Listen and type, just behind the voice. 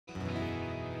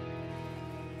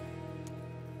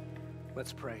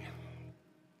Let's pray.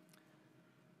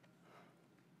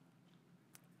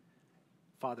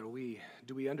 Father,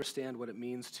 do we understand what it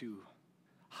means to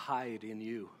hide in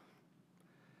you,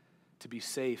 to be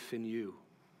safe in you,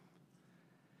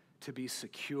 to be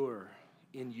secure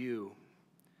in you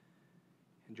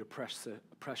and your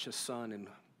precious Son and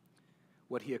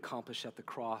what he accomplished at the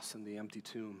cross and the empty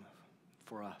tomb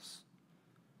for us?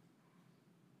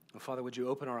 And Father, would you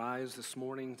open our eyes this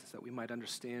morning so that we might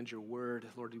understand your word?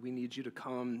 Lord, we need you to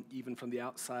come even from the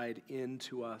outside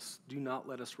into us. Do not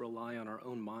let us rely on our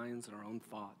own minds and our own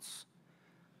thoughts.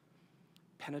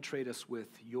 Penetrate us with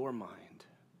your mind.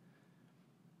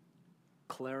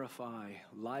 Clarify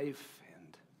life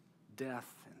and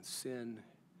death and sin,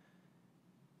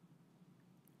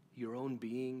 your own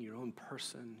being, your own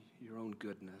person, your own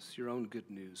goodness, your own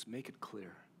good news. Make it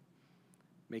clear.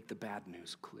 Make the bad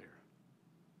news clear.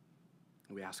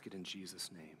 We ask it in Jesus'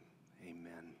 name.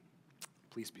 Amen.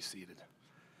 Please be seated.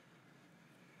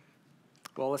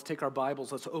 Well, let's take our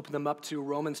Bibles. Let's open them up to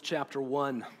Romans chapter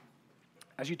 1.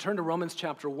 As you turn to Romans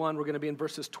chapter 1, we're going to be in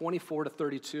verses 24 to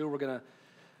 32. We're going to,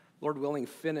 Lord willing,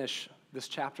 finish this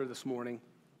chapter this morning.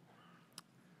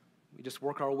 We just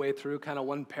work our way through kind of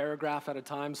one paragraph at a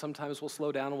time. Sometimes we'll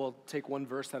slow down and we'll take one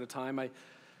verse at a time. I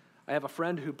have a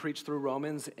friend who preached through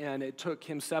Romans, and it took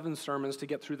him 7 sermons to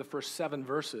get through the first 7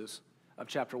 verses of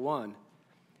chapter 1.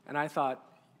 And I thought,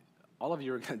 all of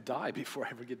you are going to die before I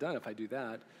ever get done if I do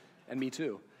that, and me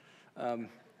too.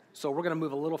 So we're going to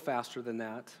move a little faster than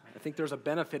that. I think there's a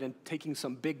benefit in taking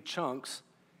some big chunks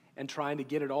and trying to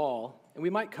get it all. And we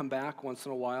might come back once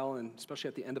in a while, and especially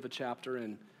at the end of a chapter,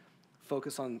 and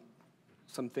focus on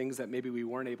some things that maybe we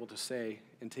weren't able to say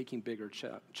in taking bigger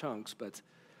chunks. But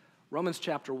Romans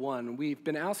chapter 1, we've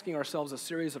been asking ourselves a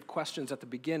series of questions at the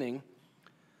beginning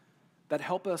that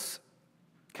help us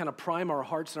kind of prime our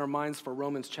hearts and our minds for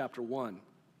Romans chapter 1.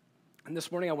 And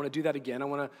this morning I want to do that again. I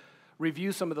want to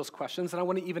review some of those questions, and I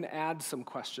want to even add some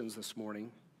questions this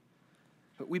morning.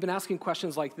 We've been asking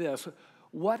questions like this: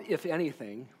 what, if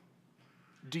anything,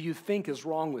 do you think is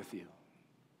wrong with you?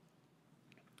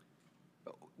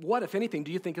 What, if anything,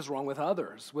 do you think is wrong with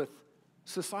others, with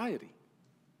society?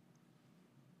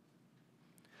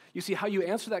 You see, how you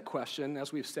answer that question,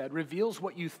 as we've said, reveals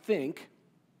what you think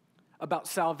about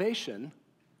salvation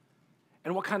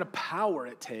and what kind of power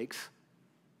it takes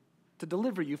to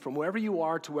deliver you from wherever you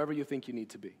are to wherever you think you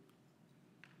need to be.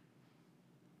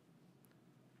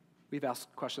 We've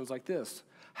asked questions like this: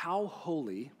 how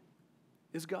holy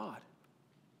is God?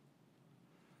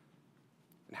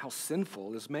 And how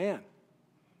sinful is man?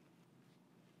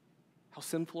 How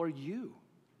sinful are you?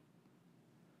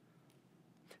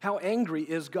 How angry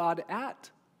is God at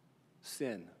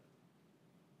sin?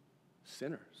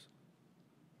 Sinners.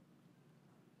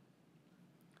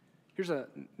 Here's a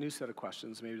new set of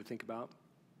questions maybe to think about.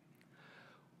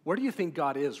 Where do you think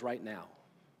God is right now?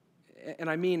 And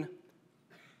I mean,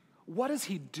 what is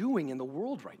he doing in the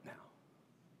world right now?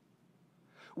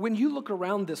 When you look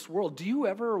around this world, do you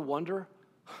ever wonder,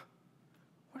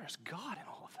 where's God in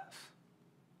all of this?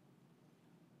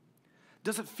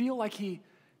 Does it feel like he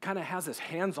kind of has this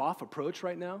hands-off approach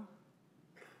right now?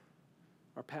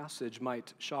 Our passage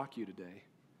might shock you today.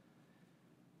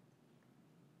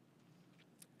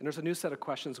 And there's a new set of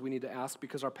questions we need to ask,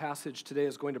 because our passage today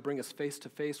is going to bring us face to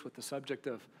face with the subject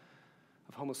of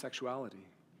homosexuality.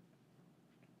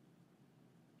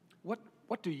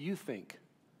 What do you think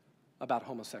about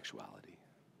homosexuality?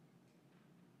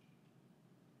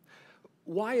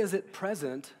 Why is it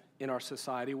present in our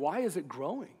society? Why is it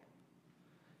growing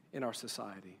in our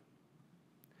society?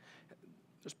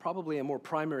 There's probably a more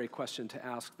primary question to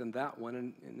ask than that one,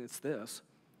 and it's this: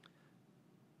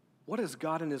 what does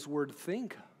God and his word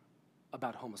think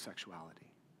about homosexuality?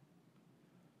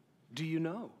 Do you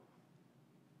know?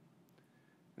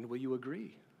 And will you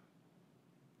agree?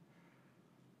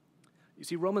 You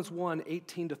see, Romans 1,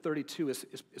 18 to 32 is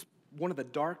one of the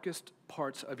darkest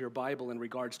parts of your Bible in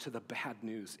regards to the bad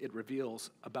news it reveals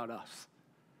about us.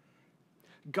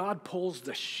 God pulls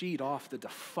the sheet off the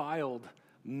defiled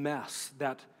mess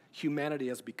that humanity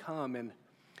has become, and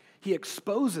he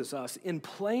exposes us in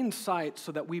plain sight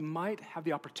so that we might have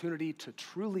the opportunity to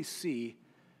truly see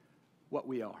what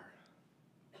we are.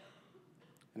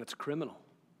 And it's criminal,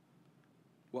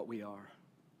 what we are.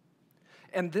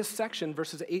 And this section,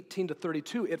 verses 18 to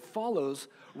 32, it follows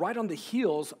right on the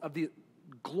heels of the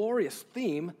glorious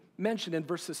theme mentioned in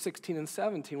verses 16 and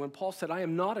 17 when Paul said, I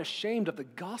am not ashamed of the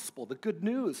gospel, the good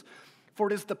news, for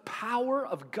it is the power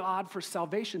of God for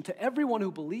salvation to everyone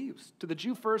who believes, to the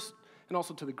Jew first and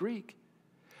also to the Greek.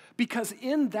 Because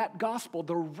in that gospel,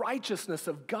 the righteousness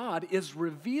of God is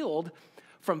revealed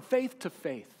from faith to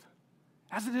faith.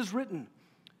 As it is written,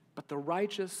 but the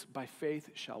righteous by faith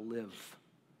shall live.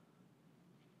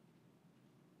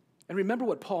 And remember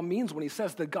what Paul means when he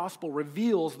says the gospel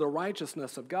reveals the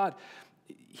righteousness of God.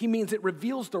 He means it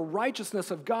reveals the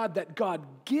righteousness of God that God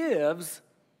gives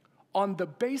on the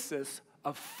basis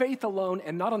of faith alone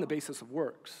and not on the basis of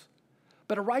works,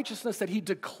 but a righteousness that he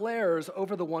declares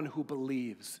over the one who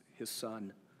believes, his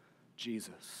son,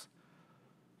 Jesus.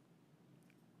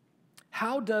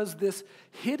 How does this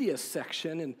hideous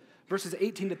section in verses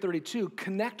 18 to 32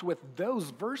 connect with those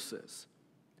verses?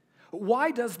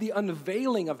 Why does the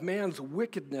unveiling of man's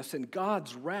wickedness and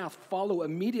God's wrath follow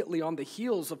immediately on the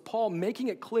heels of Paul making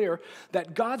it clear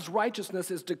that God's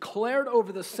righteousness is declared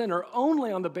over the sinner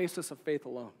only on the basis of faith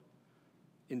alone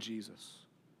in Jesus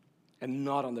and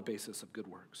not on the basis of good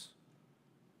works?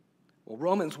 Well,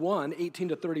 Romans 1, 18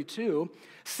 to 32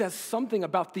 says something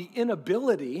about the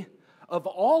inability of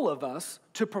all of us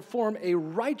to perform a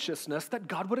righteousness that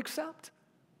God would accept.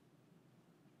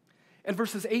 And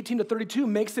verses 18 to 32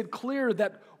 makes it clear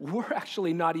that we're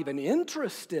actually not even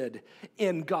interested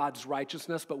in God's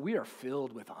righteousness, but we are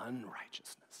filled with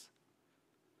unrighteousness.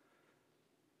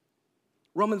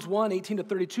 Romans 1, 18 to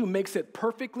 32 makes it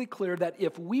perfectly clear that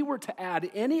if we were to add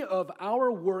any of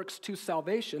our works to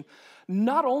salvation,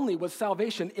 not only would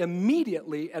salvation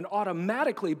immediately and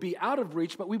automatically be out of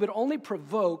reach, but we would only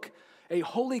provoke a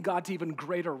holy God to even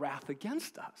greater wrath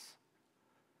against us.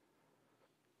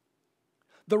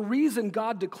 The reason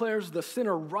God declares the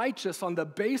sinner righteous on the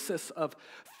basis of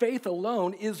faith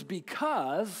alone is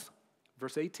because,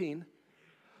 verse 18,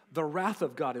 the wrath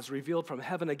of God is revealed from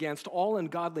heaven against all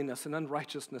ungodliness and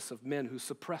unrighteousness of men who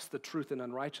suppress the truth in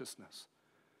unrighteousness.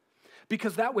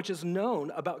 Because that which is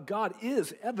known about God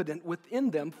is evident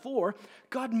within them, for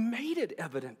God made it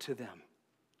evident to them.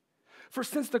 For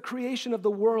since the creation of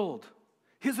the world,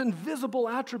 his invisible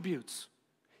attributes,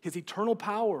 his eternal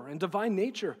power and divine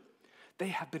nature, they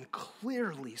have been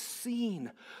clearly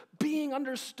seen, being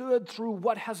understood through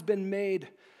what has been made,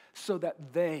 so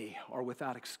that they are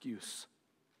without excuse.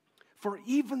 For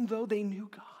even though they knew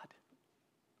God,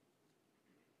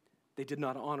 they did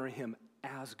not honor him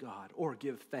as God or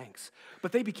give thanks,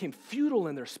 but they became futile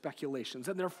in their speculations,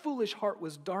 and their foolish heart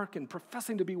was darkened.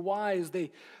 Professing to be wise,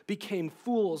 they became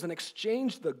fools and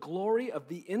exchanged the glory of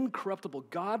the incorruptible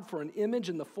God for an image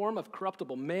in the form of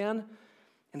corruptible man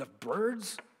and of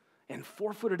birds and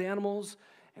four-footed animals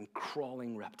and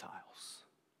crawling reptiles.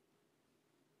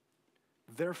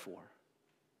 Therefore,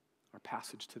 our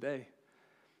passage today,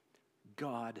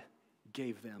 God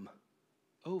gave them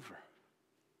over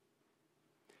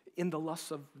in the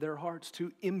lusts of their hearts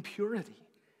to impurity,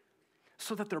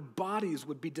 so that their bodies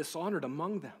would be dishonored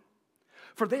among them.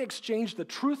 For they exchanged the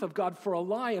truth of God for a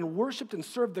lie and worshiped and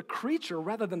served the creature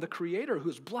rather than the Creator, who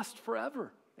is blessed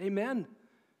forever. Amen.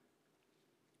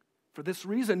 For this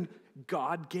reason,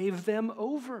 God gave them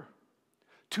over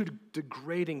to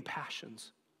degrading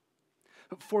passions.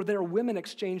 For their women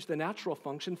exchanged the natural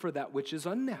function for that which is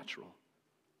unnatural.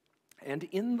 And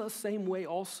in the same way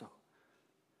also,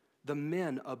 the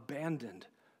men abandoned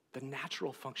the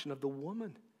natural function of the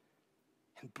woman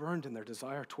and burned in their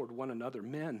desire toward one another,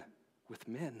 men with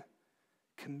men,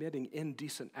 committing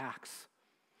indecent acts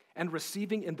and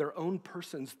receiving in their own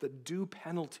persons the due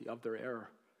penalty of their error.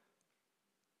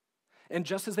 And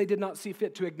just as they did not see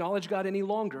fit to acknowledge God any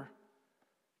longer,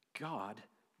 God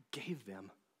gave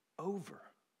them over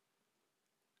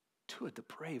to a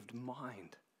depraved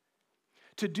mind,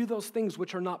 to do those things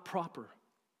which are not proper,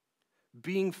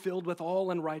 being filled with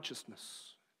all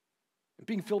unrighteousness,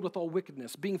 being filled with all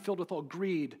wickedness, being filled with all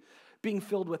greed, being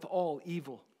filled with all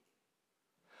evil,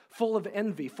 full of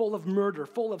envy, full of murder,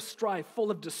 full of strife,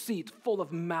 full of deceit, full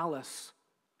of malice.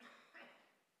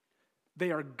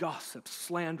 They are gossips,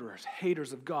 slanderers,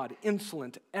 haters of God,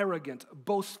 insolent, arrogant,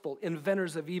 boastful,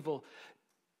 inventors of evil,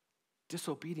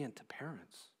 disobedient to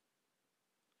parents,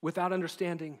 without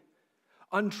understanding,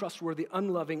 untrustworthy,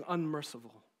 unloving,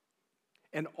 unmerciful.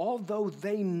 And although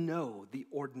they know the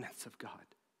ordinance of God,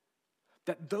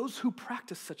 that those who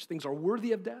practice such things are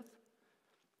worthy of death,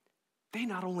 they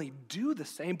not only do the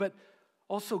same, but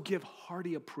also give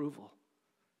hearty approval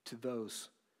to those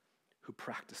who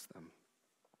practice them.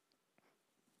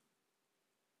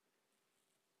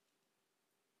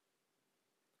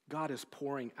 God is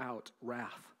pouring out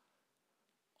wrath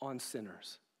on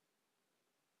sinners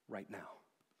right now.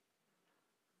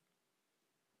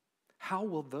 How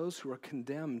will those who are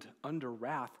condemned under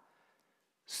wrath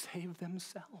save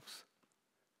themselves?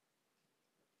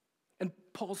 And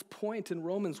Paul's point in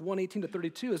Romans 1, 18 to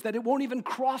 32 is that it won't even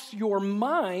cross your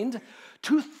mind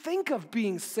to think of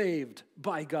being saved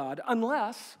by God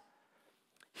unless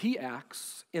He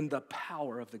acts in the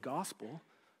power of the gospel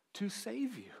to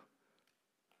save you.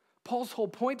 Paul's whole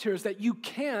point here is that you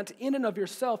can't, in and of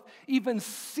yourself, even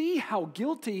see how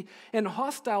guilty and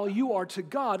hostile you are to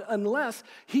God unless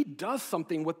he does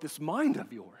something with this mind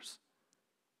of yours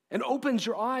and opens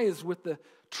your eyes with the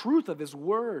truth of his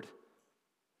word.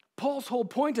 Paul's whole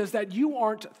point is that you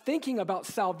aren't thinking about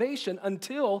salvation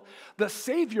until the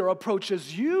Savior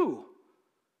approaches you.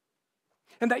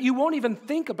 And that you won't even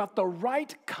think about the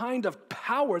right kind of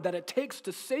power that it takes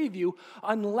to save you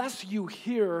unless you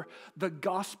hear the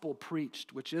gospel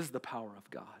preached, which is the power of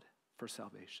God for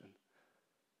salvation.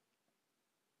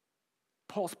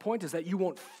 Paul's point is that you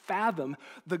won't fathom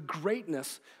the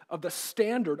greatness of the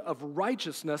standard of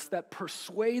righteousness that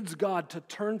persuades God to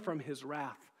turn from his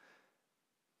wrath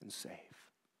and save.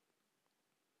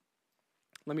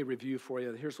 Let me review for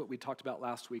you. Here's what we talked about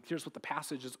last week. Here's what the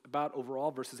passage is about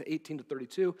overall, verses 18 to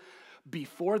 32.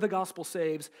 Before the gospel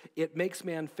saves, it makes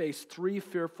man face three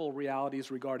fearful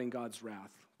realities regarding God's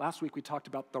wrath. Last week we talked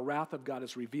about the wrath of God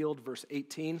is revealed, verse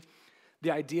 18. The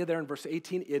idea there in verse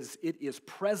 18 is it is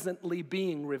presently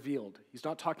being revealed. He's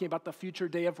not talking about the future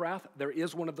day of wrath. There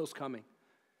is one of those coming.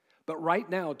 But right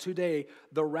now, today,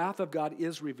 the wrath of God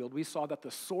is revealed. We saw that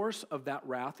the source of that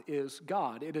wrath is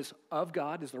God. It is of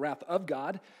God, is the wrath of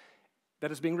God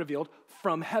that is being revealed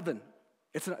from heaven.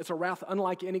 It's a wrath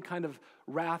unlike any kind of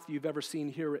wrath you've ever seen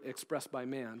here expressed by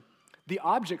man. The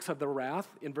objects of the wrath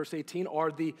in verse 18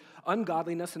 are the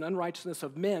ungodliness and unrighteousness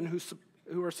of men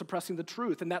who are suppressing the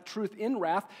truth. And that truth in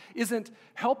wrath isn't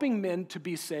helping men to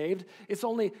be saved. It's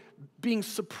only being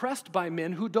suppressed by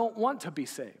men who don't want to be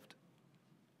saved.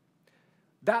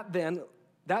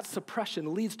 That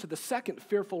suppression leads to the second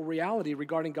fearful reality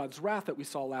regarding God's wrath that we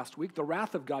saw last week, the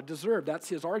wrath of God deserved. That's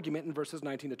his argument in verses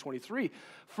 19 to 23.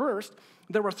 First,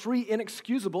 there were three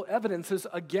inexcusable evidences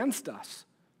against us.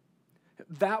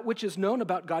 That which is known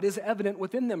about God is evident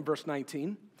within them, verse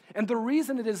 19. And the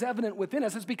reason it is evident within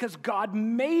us is because God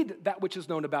made that which is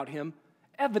known about him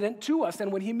evident to us.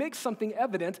 And when he makes something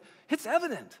evident, it's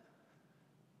evident.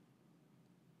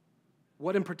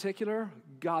 What in particular?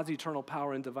 God's eternal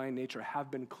power and divine nature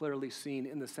have been clearly seen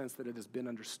in the sense that it has been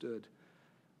understood.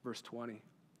 Verse 20.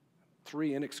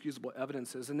 Three inexcusable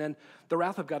evidences. And then the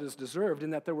wrath of God is deserved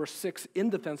in that there were 6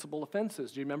 indefensible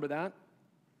offenses. Do you remember that?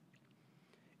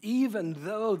 Even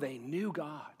though they knew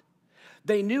God.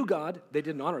 They knew God, they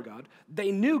didn't honor God.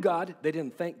 They knew God, they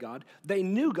didn't thank God. They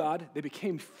knew God, they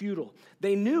became futile.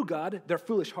 They knew God, their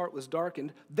foolish heart was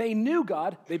darkened. They knew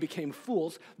God, they became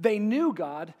fools. They knew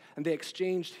God, and they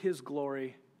exchanged his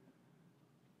glory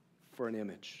for an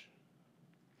image.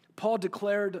 Paul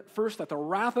declared first that the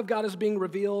wrath of God is being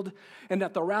revealed and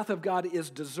that the wrath of God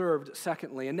is deserved,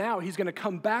 secondly. And now he's going to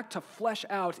come back to flesh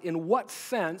out in what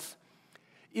sense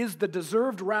is the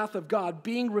deserved wrath of God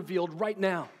being revealed right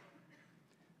now.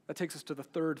 That takes us to the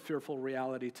third fearful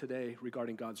reality today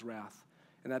regarding God's wrath,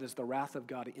 and that is the wrath of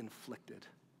God inflicted.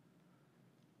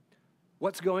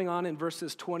 What's going on in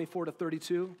verses 24 to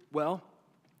 32? Well,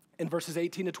 in verses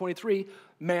 18 to 23,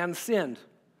 man sinned,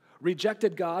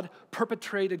 rejected God,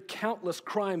 perpetrated countless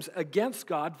crimes against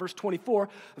God. Verse 24,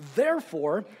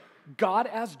 therefore, God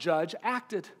as judge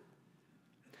acted.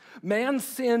 Man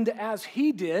sinned as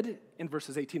he did in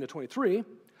verses 18 to 23.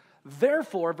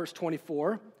 Therefore, verse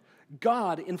 24,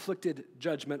 God inflicted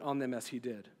judgment on them as he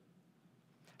did.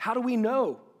 How do we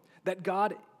know that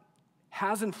God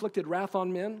has inflicted wrath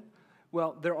on men?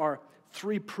 Well, there are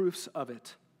 3 proofs of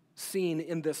it seen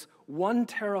in this one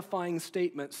terrifying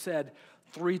statement said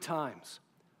 3 times.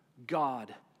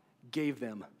 God gave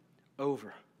them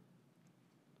over.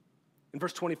 In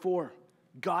verse 24,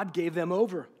 God gave them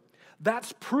over.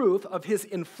 That's proof of his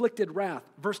inflicted wrath.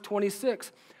 Verse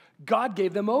 26, God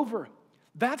gave them over.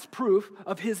 That's proof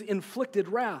of his inflicted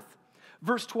wrath.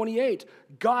 Verse 28,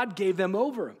 God gave them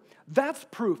over. That's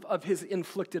proof of his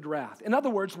inflicted wrath. In other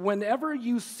words, whenever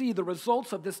you see the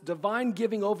results of this divine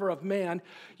giving over of man,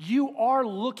 you are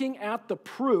looking at the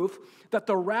proof that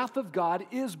the wrath of God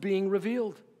is being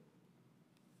revealed.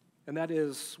 And that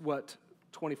is what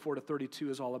 24 to 32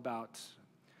 is all about.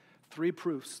 3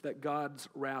 proofs that God's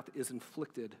wrath is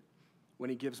inflicted when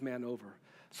he gives man over.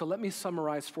 So let me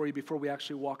summarize for you before we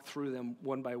actually walk through them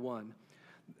one by one.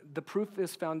 The proof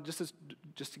is found,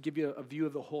 just to give you a view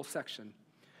of the whole section.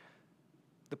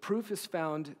 The proof is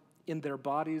found in their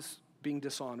bodies being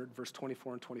dishonored, verse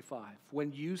 24 and 25.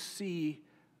 When you see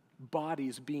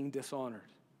bodies being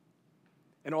dishonored,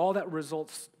 and all the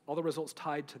results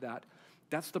tied to that,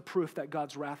 that's the proof that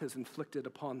God's wrath is inflicted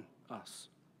upon us.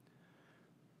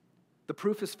 The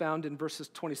proof is found in verses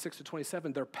 26 to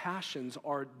 27. Their passions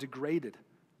are degraded.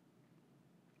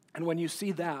 And when you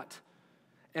see that,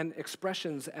 and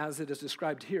expressions as it is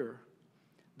described here,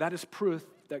 that is proof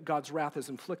that God's wrath is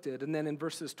inflicted. And then in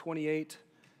verses 28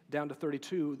 down to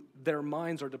 32, their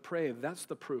minds are depraved. That's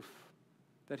the proof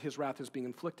that his wrath is being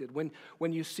inflicted.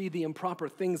 When you see the improper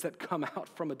things that come out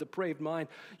from a depraved mind,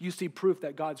 you see proof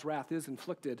that God's wrath is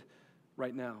inflicted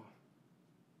right now.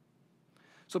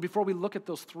 So before we look at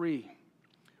those three,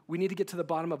 we need to get to the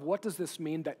bottom of what does this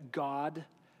mean that God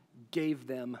gave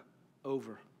them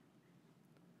over?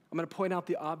 I'm going to point out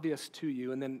the obvious to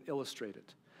you and then illustrate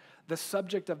it. The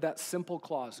subject of that simple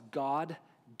clause, God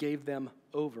gave them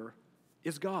over,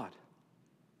 is God.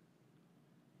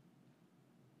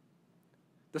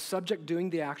 The subject doing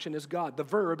the action is God. The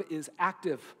verb is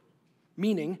active,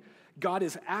 meaning God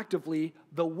is actively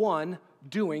the one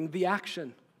doing the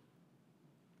action.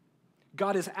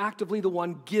 God is actively the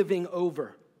one giving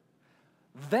over.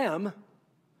 Them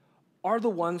are the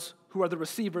ones who are the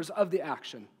receivers of the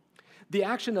action. The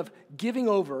action of giving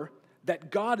over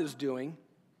that God is doing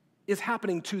is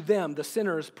happening to them, the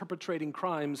sinners perpetrating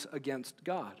crimes against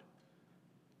God.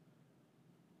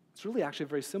 It's really actually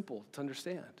very simple to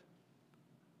understand.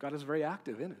 God is very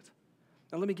active in it.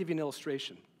 Now let me give you an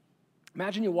illustration.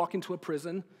 Imagine you walk into a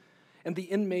prison and the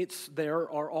inmates there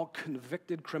are all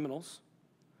convicted criminals.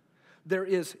 There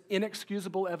is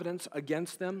inexcusable evidence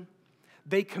against them.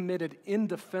 They committed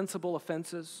indefensible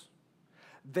offenses.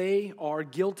 They are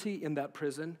guilty in that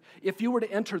prison. If you were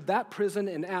to enter that prison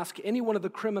and ask any one of the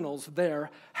criminals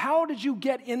there, how did you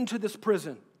get into this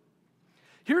prison?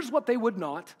 Here's what they would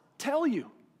not tell you.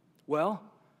 Well,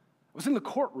 I was in the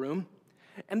courtroom,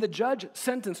 and the judge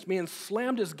sentenced me and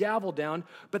slammed his gavel down,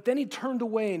 but then he turned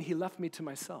away and he left me to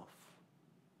myself.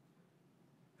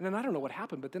 And then I don't know what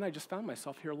happened, but then I just found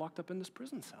myself here locked up in this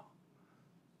prison cell.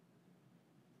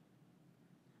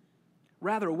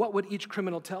 Rather, what would each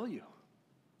criminal tell you?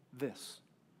 This.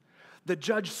 The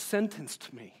judge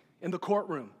sentenced me in the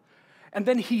courtroom, and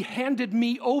then he handed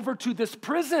me over to this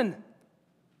prison.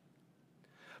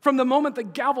 From the moment the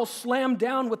gavel slammed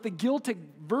down with the guilty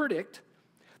verdict,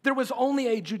 there was only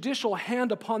a judicial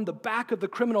hand upon the back of the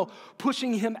criminal,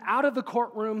 pushing him out of the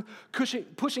courtroom,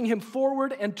 pushing him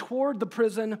forward and toward the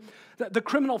prison. The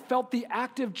criminal felt the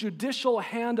active judicial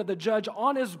hand of the judge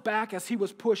on his back as he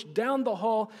was pushed down the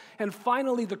hall, and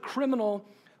finally the criminal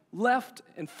left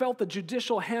and felt the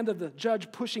judicial hand of the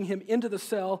judge pushing him into the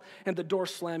cell and the door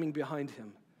slamming behind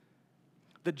him.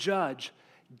 The judge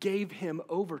gave him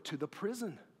over to the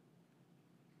prison.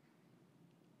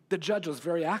 The judge was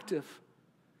very active,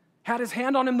 had his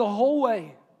hand on him the whole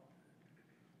way.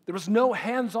 There was no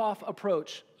hands-off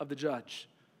approach of the judge.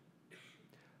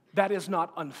 That is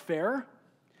not unfair.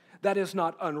 That is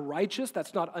not unrighteous.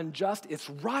 That's not unjust. It's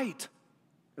right.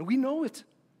 And we know it.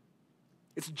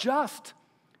 It's just.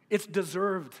 It's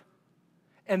deserved.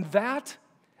 And that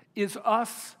is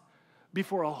us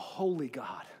before a holy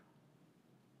God.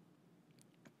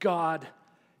 God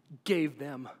gave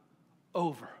them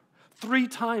over. 3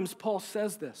 times Paul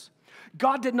says this.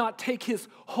 God did not take his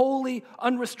holy,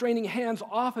 unrestraining hands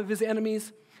off of his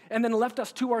enemies and then left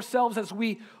us to ourselves as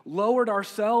we lowered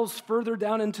ourselves further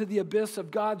down into the abyss of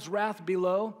God's wrath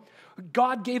below.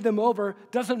 God gave them over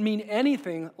doesn't mean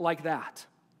anything like that.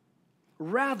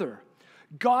 Rather,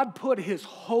 God put his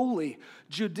holy,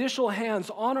 judicial hands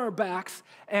on our backs,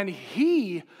 and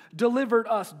he delivered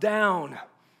us down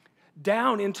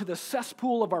into the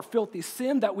cesspool of our filthy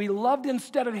sin that we loved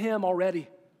instead of him already.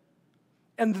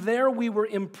 And there we were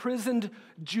imprisoned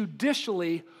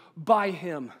judicially by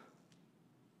him.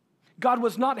 God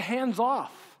was not hands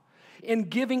off in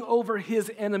giving over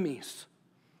his enemies.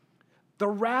 The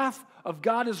wrath of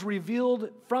God is revealed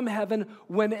from heaven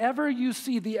whenever you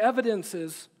see the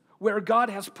evidences where God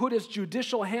has put his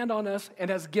judicial hand on us and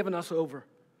has given us over.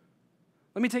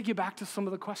 Let me take you back to some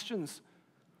of the questions.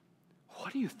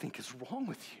 What do you think is wrong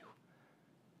with you?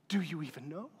 Do you even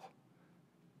know?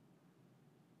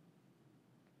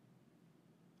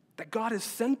 That God has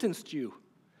sentenced you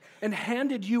and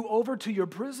handed you over to your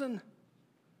prison.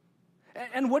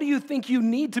 And what do you think you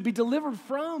need to be delivered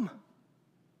from?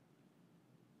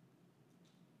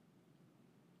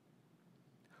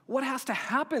 What has to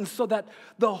happen so that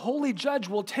the holy judge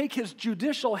will take his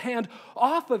judicial hand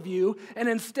off of you and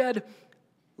instead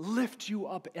lift you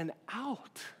up and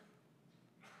out?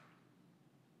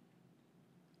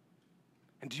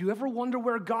 And do you ever wonder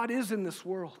where God is in this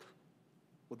world?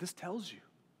 Well, this tells you.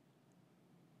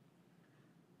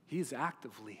 He is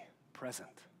actively present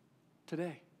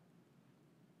today,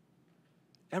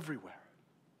 everywhere,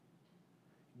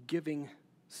 giving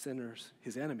sinners,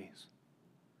 his enemies,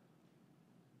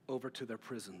 over to their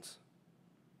prisons.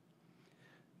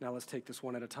 Now let's take this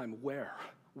one at a time. Where?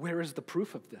 Where is the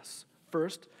proof of this?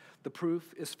 First, the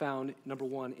proof is found, number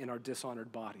one, in our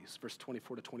dishonored bodies, verse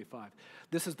 24 to 25.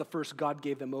 This is the first God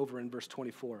gave them over in verse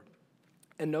 24.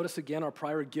 And notice again our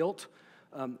prior guilt.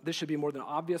 This should be more than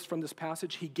obvious from this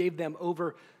passage. He gave them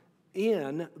over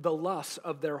in the lusts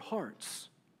of their hearts.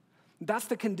 That's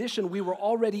the condition we were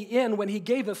already in when he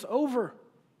gave us over.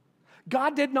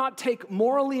 God did not take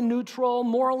morally neutral,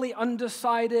 morally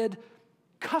undecided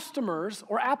customers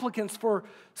or applicants for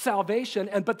salvation,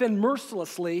 but then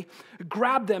mercilessly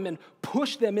grab them and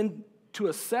push them into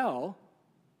a cell.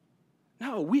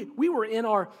 No, we were in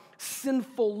our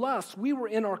sinful lusts. We were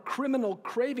in our criminal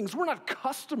cravings. We're not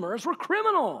customers, we're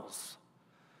criminals.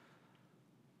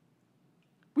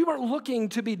 We weren't looking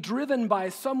to be driven by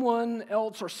someone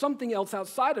else or something else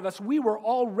outside of us. We were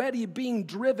already being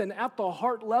driven at the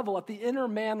heart level, at the inner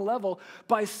man level,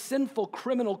 by sinful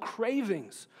criminal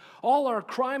cravings. All our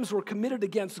crimes were committed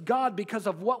against God because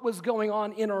of what was going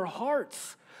on in our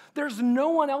hearts. There's no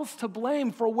one else to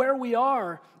blame for where we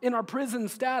are in our prison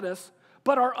status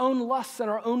but our own lusts and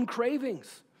our own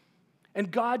cravings.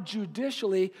 And God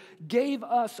judicially gave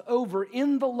us over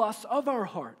in the lusts of our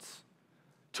hearts.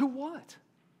 To what?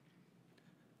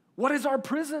 What is our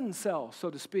prison cell, so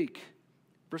to speak?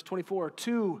 Verse 24,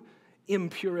 to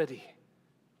impurity.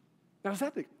 Now, is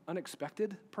that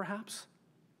unexpected, perhaps?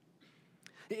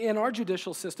 In our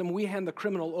judicial system, we hand the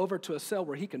criminal over to a cell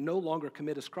where he can no longer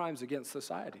commit his crimes against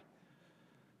society.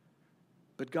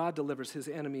 But God delivers his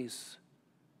enemies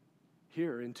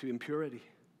here into impurity.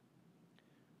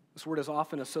 This word is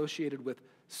often associated with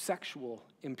sexual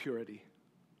impurity.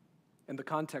 And the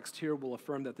context here will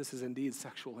affirm that this is indeed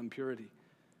sexual impurity.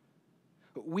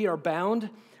 We are bound,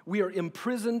 we are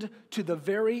imprisoned to the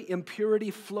very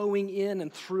impurity flowing in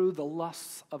and through the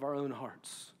lusts of our own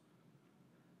hearts.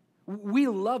 We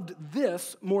loved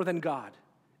this more than God,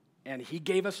 and he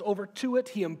gave us over to it.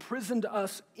 He imprisoned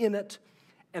us in it,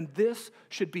 and this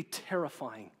should be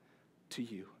terrifying to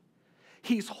you.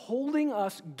 He's holding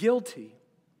us guilty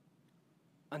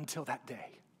until that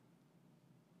day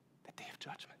of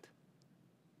judgment.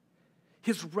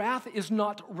 His wrath is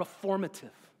not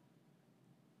reformative.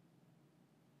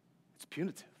 It's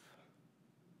punitive.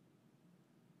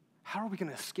 How are we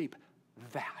going to escape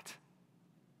that?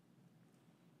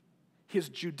 His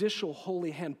judicial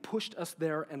holy hand pushed us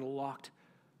there and locked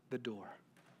the door.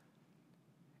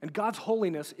 And God's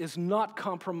holiness is not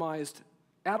compromised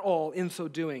at all in so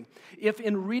doing. If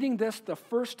in reading this, the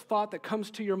first thought that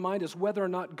comes to your mind is whether or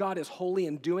not God is holy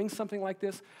in doing something like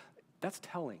this, that's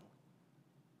telling.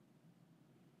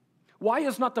 Why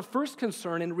is not the first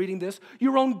concern in reading this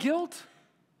your own guilt?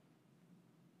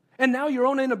 And now your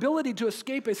own inability to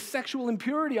escape a sexual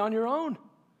impurity on your own.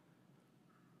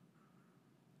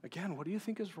 Again, what do you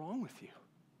think is wrong with you?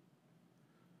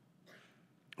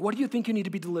 What do you think you need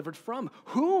to be delivered from?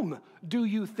 Whom do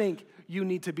you think you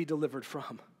need to be delivered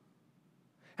from?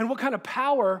 And what kind of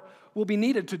power will be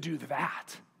needed to do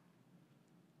that?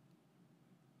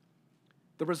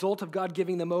 The result of God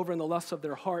giving them over in the lusts of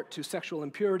their heart to sexual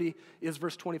impurity is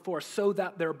verse 24, so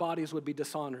that their bodies would be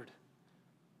dishonored.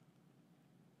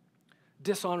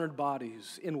 Dishonored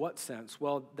bodies, in what sense?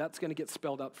 Well, that's going to get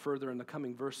spelled out further in the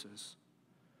coming verses.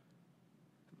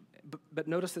 But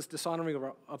notice this dishonoring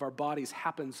of our bodies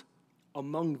happens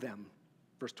among them,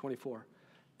 verse 24.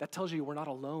 That tells you we're not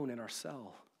alone in our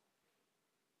cell.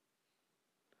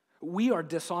 We are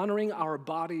dishonoring our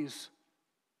bodies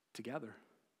together,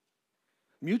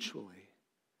 mutually.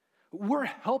 We're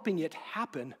helping it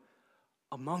happen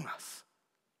among us.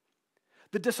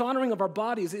 The dishonoring of our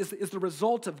bodies is the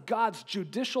result of God's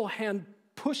judicial hand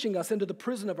pushing us into the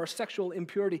prison of our sexual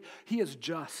impurity. He is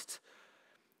just.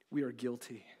 We are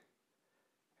guilty.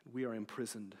 We are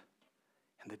imprisoned,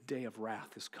 and the day of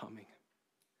wrath is coming.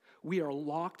 We are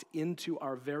locked into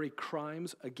our very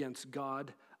crimes against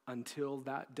God until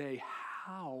that day.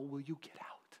 How will you get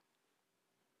out?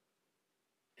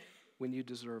 When you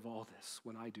deserve all this,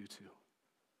 when I do too.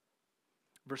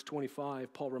 Verse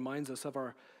 25, Paul reminds us of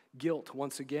our guilt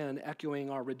once again,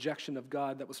 echoing our rejection of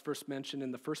God that was first mentioned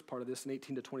in the first part of this in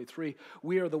 18 to 23.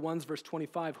 We are the ones, verse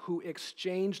 25, who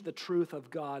exchanged the truth of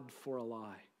God for a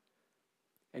lie.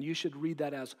 And you should read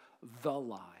that as the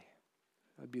lie.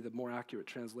 That would be the more accurate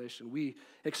translation. We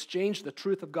exchanged the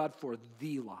truth of God for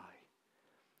the lie.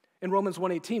 In Romans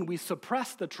 1:18, we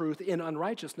suppress the truth in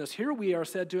unrighteousness. Here we are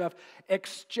said to have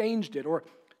exchanged it or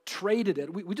traded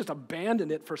it. We just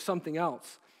abandoned it for something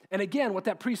else. And again, what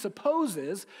that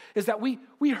presupposes is that we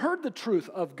heard the truth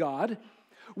of God.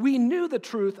 We knew the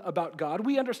truth about God.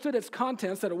 We understood its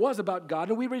contents, that it was about God,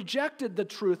 and we rejected the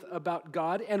truth about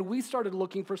God, and we started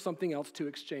looking for something else to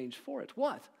exchange for it.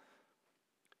 What?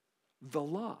 The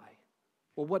lie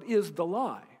Well, what is the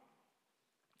lie?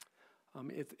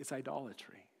 It's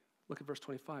idolatry. Look at verse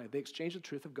 25. They exchanged the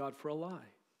truth of God for a lie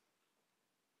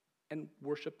and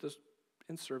worshiped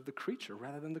and served the creature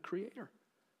rather than the Creator.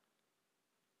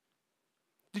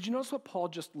 Did you notice what Paul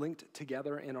just linked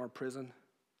together in our prison?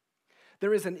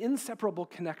 There is an inseparable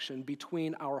connection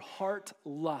between our heart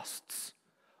lusts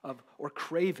or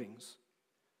cravings,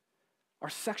 our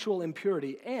sexual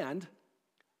impurity, and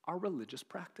our religious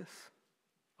practice,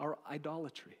 our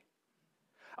idolatry.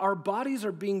 Our bodies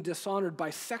are being dishonored by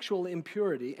sexual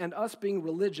impurity, and us being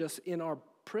religious in our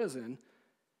prison,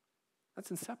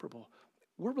 that's inseparable.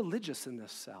 We're religious in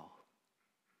this cell.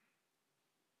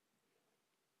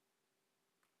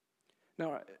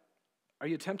 Now, are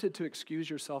you tempted to excuse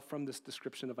yourself from this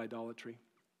description of idolatry?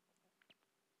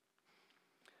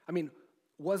 I mean,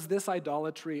 was this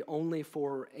idolatry only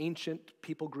for ancient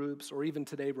people groups or even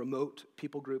today remote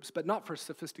people groups, but not for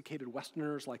sophisticated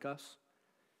Westerners like us?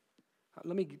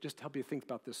 Let me just help you think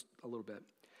about this a little bit.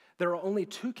 There are only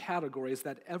two categories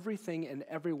that everything and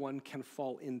everyone can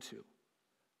fall into.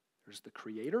 There's the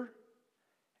Creator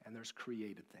and there's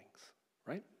created things,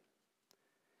 right?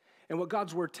 And what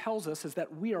God's word tells us is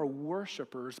that we are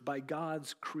worshipers by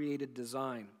God's created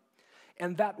design.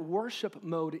 And that worship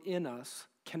mode in us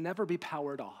can never be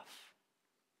powered off.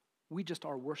 We just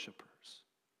are worshipers.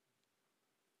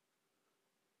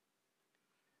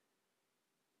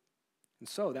 And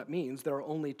so that means there are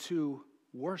only two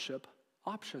worship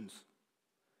options.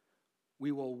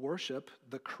 We will worship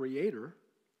the Creator,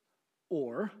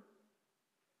 or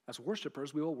as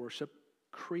worshipers, we will worship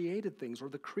created things or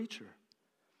the creature.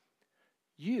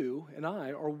 You and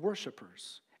I are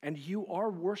worshipers, and you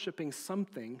are worshiping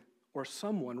something or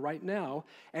someone right now,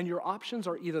 and your options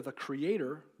are either the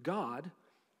Creator, God,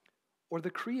 or the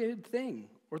created thing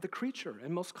or the creature.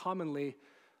 And most commonly,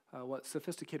 what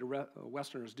sophisticated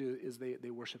Westerners do is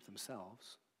they worship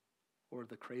themselves or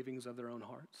the cravings of their own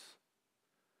hearts.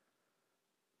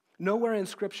 Nowhere in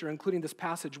Scripture, including this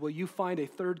passage, will you find a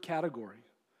third category,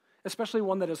 especially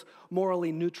one that is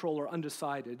morally neutral or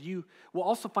undecided. You will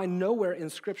also find nowhere in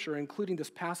Scripture, including this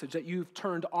passage, that you've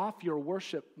turned off your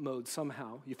worship mode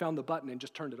somehow. You found the button and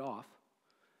just turned it off.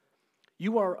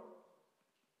 You are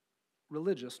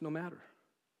religious no matter.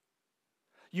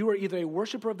 You are either a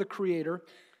worshiper of the Creator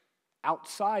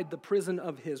outside the prison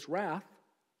of His wrath,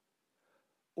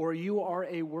 or you are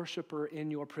a worshiper in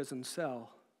your prison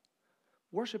cell,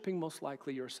 worshiping most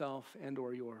likely yourself and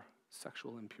or your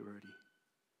sexual impurity,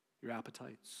 your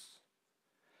appetites.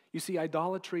 You see,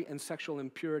 idolatry and sexual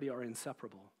impurity are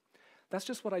inseparable. That's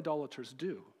just what idolaters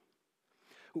do.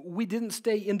 We didn't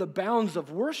stay in the bounds of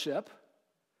worship,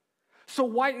 so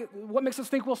what makes us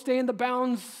think we'll stay in the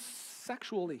bounds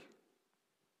sexually?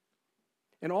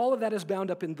 And all of that is bound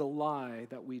up in the lie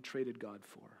that we traded God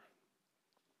for.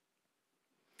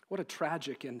 What a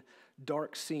tragic and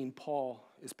dark scene Paul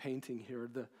is painting here.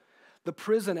 The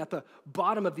prison at the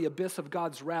bottom of the abyss of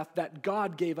God's wrath that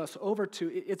God gave us over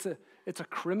to, it's a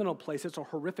criminal place. It's a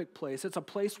horrific place. It's a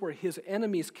place where His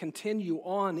enemies continue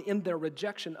on in their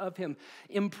rejection of Him,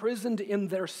 imprisoned in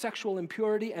their sexual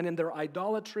impurity and in their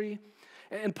idolatry.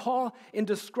 And Paul, in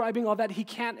describing all that, he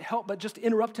can't help but just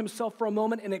interrupt himself for a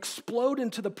moment and explode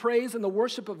into the praise and the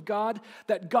worship of God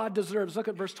that God deserves. Look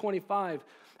at verse 25.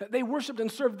 They worshiped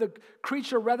and served the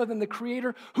creature rather than the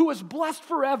Creator, who is blessed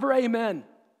forever, amen.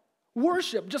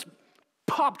 Worship just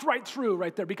popped right through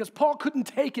right there because Paul couldn't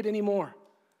take it anymore.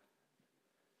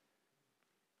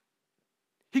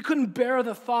 He couldn't bear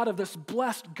the thought of this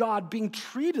blessed God being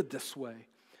treated this way.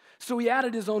 So he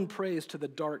added his own praise to the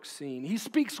dark scene. He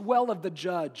speaks well of the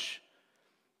judge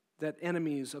that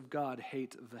enemies of God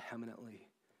hate vehemently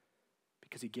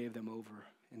because He gave them over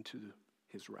into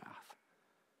His wrath.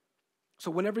 So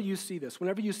whenever you see this,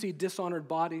 whenever you see dishonored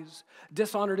bodies,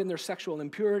 dishonored in their sexual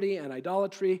impurity and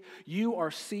idolatry, you are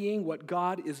seeing what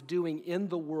God is doing in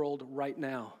the world right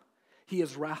now. He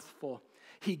is wrathful.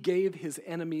 He gave His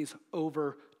enemies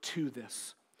over to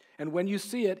this. And when you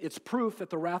see it, it's proof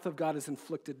that the wrath of God is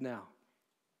inflicted now.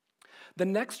 The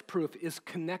next proof is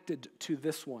connected to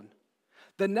this one.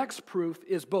 The next proof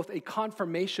is both a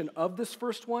confirmation of this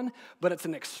first one, but it's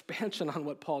an expansion on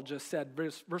what Paul just said.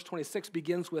 Verse 26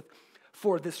 begins with,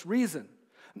 for this reason.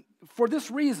 For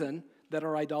this reason that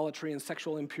our idolatry and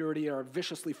sexual impurity are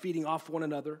viciously feeding off one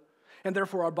another, and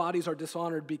therefore our bodies are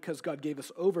dishonored because God gave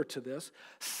us over to this.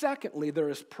 Secondly, there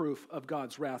is proof of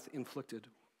God's wrath inflicted.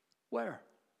 Where?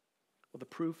 Well, the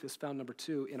proof is found, number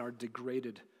 2, in our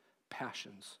degraded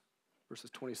passions, verses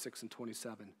 26 and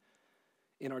 27.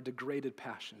 In our degraded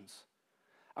passions.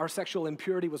 Our sexual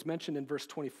impurity was mentioned in verse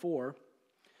 24.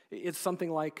 It's something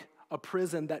like a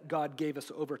prison that God gave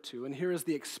us over to. And here is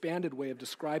the expanded way of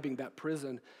describing that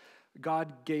prison.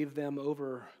 God gave them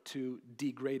over to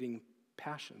degrading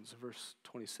passions, verse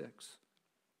 26.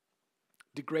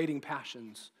 Degrading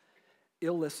passions,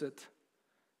 illicit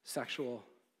sexual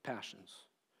passions.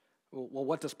 Well,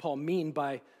 what does Paul mean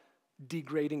by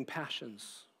degrading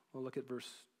passions? Well, look at verse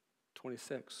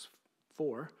 26.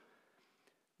 For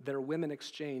their women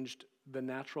exchanged the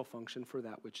natural function for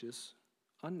that which is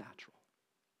unnatural.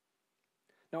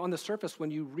 Now, on the surface,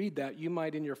 when you read that, you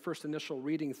might, in your first initial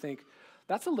reading, think,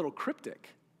 that's a little cryptic.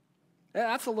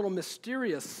 That's a little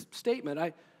mysterious statement.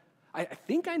 I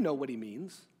think I know what he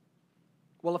means.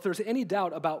 Well, if there's any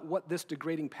doubt about what this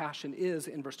degrading passion is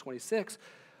in verse 26,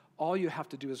 all you have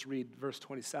to do is read verse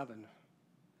 27,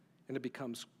 and it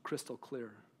becomes crystal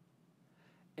clear.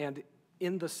 And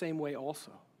in the same way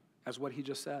also, as what he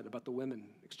just said about the women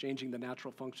exchanging the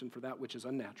natural function for that which is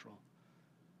unnatural,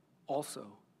 also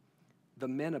the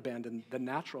men abandoned the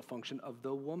natural function of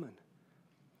the woman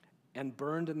and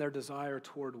burned in their desire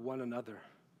toward one another.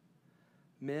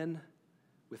 Men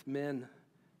with men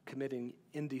committing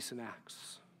indecent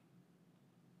acts.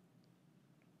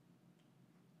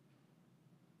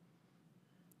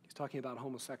 He's talking about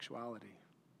homosexuality.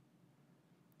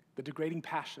 The degrading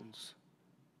passions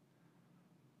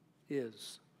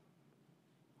is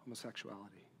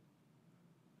homosexuality.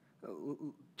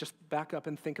 Just back up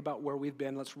and think about where we've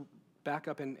been. Let's back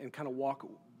up and kind of walk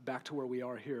back to where we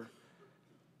are here.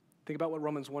 Think about what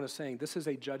Romans 1 is saying. This is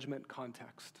a judgment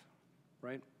context,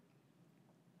 right?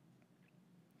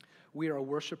 We are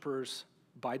worshipers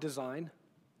by design,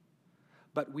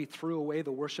 but we threw away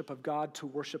the worship of God to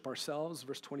worship ourselves.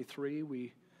 Verse 23,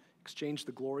 we exchanged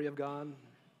the glory of God.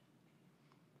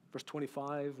 Verse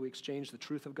 25, we exchanged the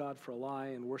truth of God for a lie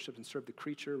and worshiped and served the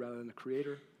creature rather than the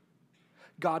creator.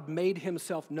 God made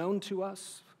himself known to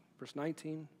us. Verse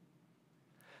 19,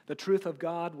 the truth of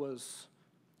God was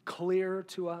clear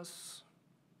to us,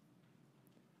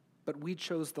 but we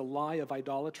chose the lie of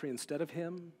idolatry instead of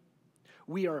him.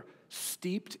 We are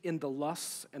steeped in the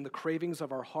lusts and the cravings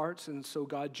of our hearts, and so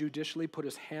God judicially put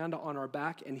his hand on our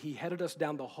back, and he headed us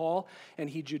down the hall, and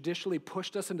he judicially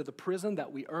pushed us into the prison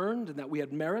that we earned and that we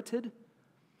had merited.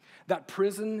 That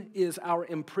prison is our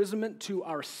imprisonment to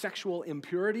our sexual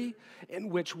impurity, in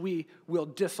which we will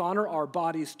dishonor our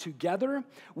bodies together.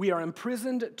 We are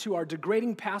imprisoned to our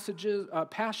degrading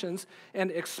passions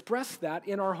and express that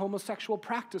in our homosexual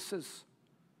practices.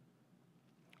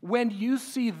 When you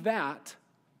see that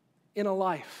in a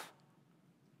life,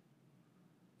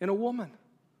 in a woman,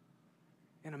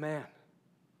 in a man,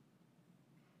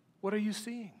 what are you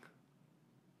seeing?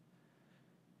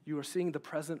 You are seeing the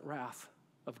present wrath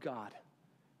of God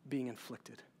being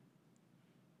inflicted.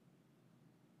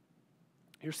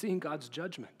 You're seeing God's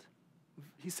judgment.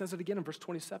 He says it again in verse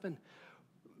 27.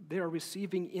 They are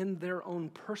receiving in their own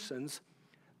persons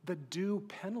the due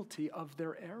penalty of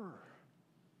their error.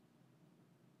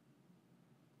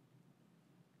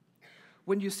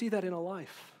 When you see that in a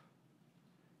life,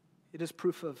 it is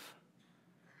proof of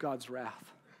God's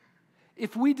wrath.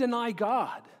 If we deny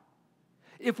God,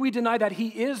 if we deny that he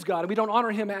is God and we don't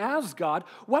honor him as God,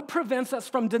 what prevents us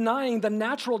from denying the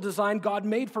natural design God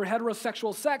made for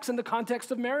heterosexual sex in the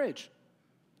context of marriage?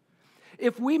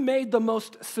 If we made the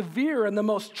most severe and the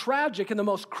most tragic and the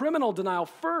most criminal denial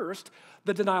first,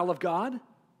 the denial of God,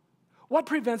 what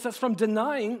prevents us from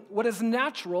denying what is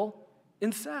natural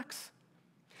in sex?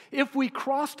 If we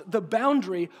crossed the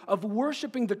boundary of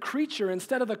worshiping the creature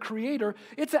instead of the creator,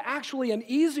 it's actually an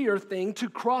easier thing to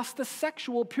cross the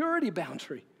sexual purity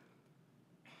boundary.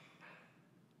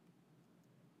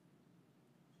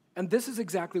 And this is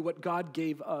exactly what God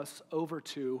gave us over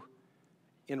to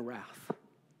in wrath.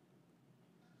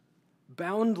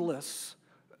 Boundless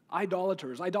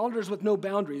idolaters with no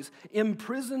boundaries,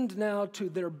 imprisoned now to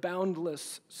their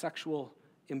boundless sexual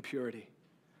impurity.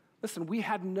 Listen, we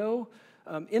had no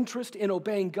interest in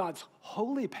obeying God's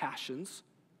holy passions,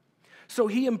 so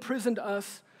he imprisoned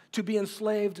us to be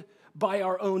enslaved by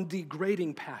our own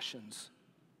degrading passions.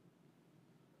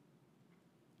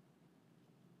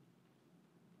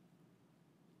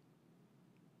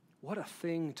 What a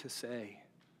thing to say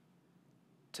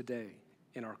today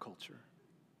in our culture.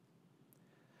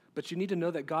 But you need to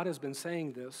know that God has been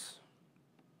saying this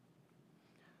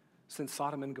since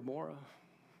Sodom and Gomorrah.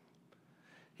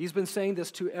 He's been saying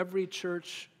this to every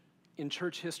church in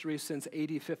church history since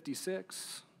AD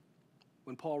 56,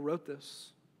 when Paul wrote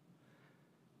this.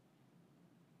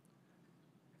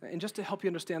 And just to help you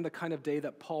understand the kind of day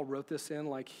that Paul wrote this in,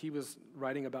 like he was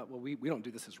writing about, well, we don't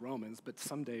do this as Romans, but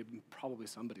someday probably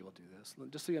somebody will do this.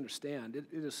 Just so you understand, it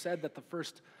is said that the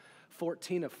first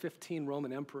 14 of 15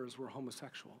 Roman emperors were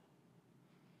homosexual.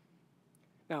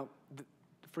 Now,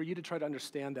 for you to try to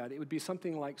understand that, it would be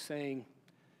something like saying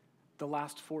the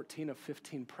last 14 of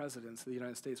 15 presidents of the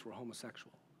United States were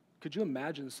homosexual. Could you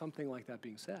imagine something like that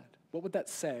being said? What would that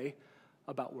say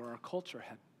about where our culture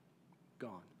had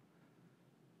gone?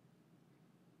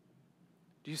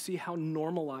 Do you see how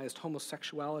normalized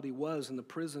homosexuality was in the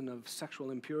prison of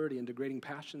sexual impurity and degrading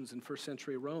passions in first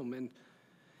century Rome? And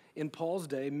in Paul's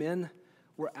day, men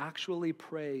were actually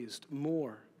praised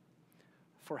more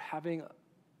for having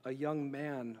a young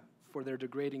man for their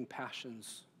degrading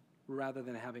passions rather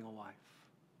than having a wife.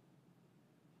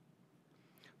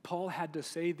 Paul had to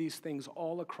say these things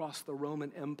all across the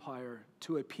Roman Empire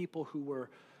to a people who were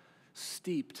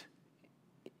steeped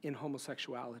in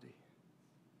homosexuality.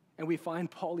 And we find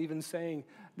Paul even saying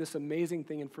this amazing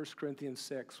thing in 1 Corinthians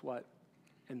 6, what?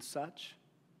 And such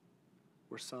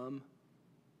were some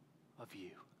of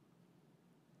you.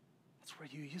 That's where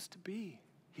you used to be,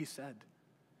 he said.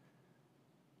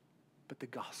 But the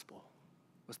gospel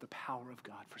was the power of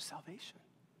God for salvation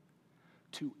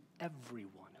to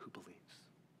everyone who believes.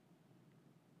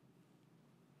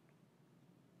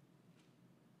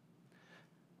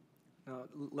 Now,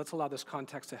 let's allow this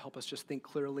context to help us just think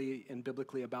clearly and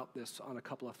biblically about this on a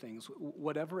couple of things.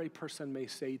 Whatever a person may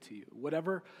say to you,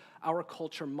 whatever our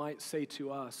culture might say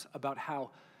to us about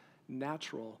how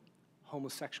natural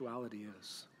homosexuality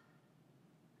is,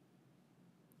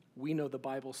 we know the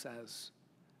Bible says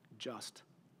just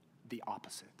the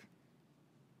opposite.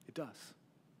 It does.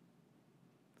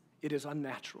 It is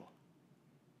unnatural.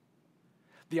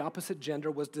 The opposite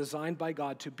gender was designed by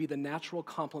God to be the natural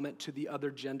complement to the other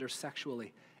gender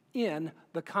sexually in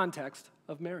the context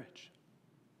of marriage.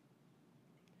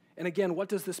 And again, what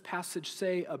does this passage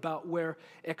say about where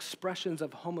expressions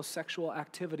of homosexual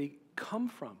activity come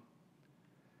from?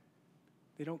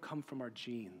 They don't come from our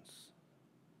genes,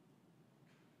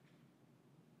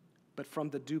 but from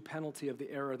the due penalty of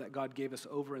the error that God gave us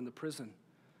over in the prison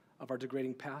of our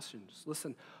degrading passions.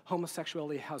 Listen,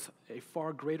 homosexuality has a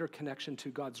far greater connection to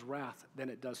God's wrath than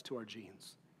it does to our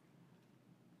genes.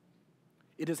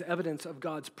 It is evidence of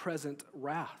God's present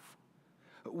wrath.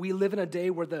 We live in a day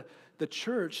where the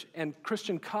church and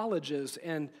Christian colleges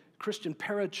and Christian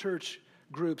parachurch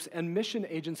groups and mission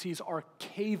agencies are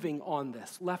caving on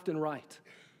this left and right.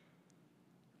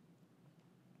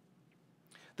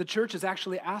 The church is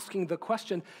actually asking the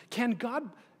question, can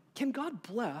God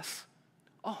bless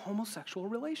a homosexual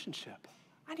relationship?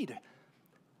 I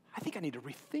think I need to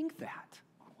rethink that.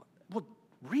 Well,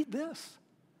 read this.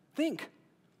 Think.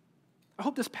 I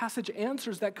hope this passage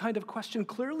answers that kind of question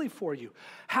clearly for you.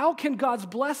 How can God's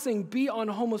blessing be on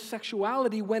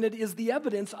homosexuality when it is the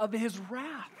evidence of his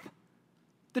wrath?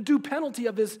 The due penalty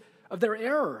of their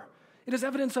error. It is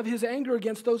evidence of his anger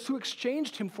against those who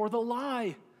exchanged him for the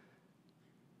lie.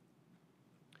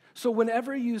 So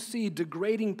whenever you see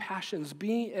degrading passions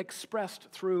being expressed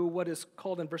through what is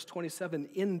called in verse 27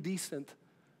 indecent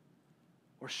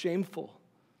or shameful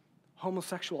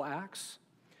homosexual acts,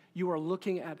 you are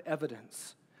looking at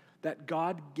evidence that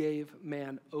God gave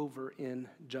man over in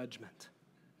judgment.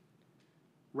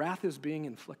 Wrath is being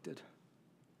inflicted.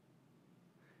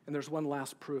 And there's one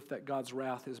last proof that God's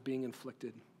wrath is being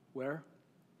inflicted. Where?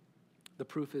 The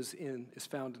proof is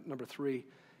found, number 3,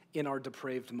 in our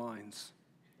depraved minds.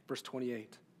 Verse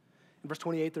 28. In verse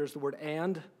 28, there's the word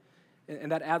and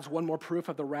that adds one more proof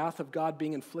of the wrath of God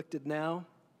being inflicted now.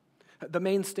 The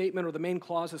main statement or the main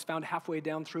clause is found halfway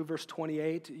down through verse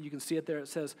 28. You can see it there. It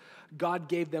says, God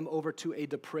gave them over to a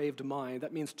depraved mind.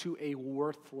 That means to a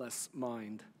worthless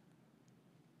mind.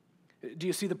 Do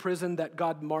you see the prison that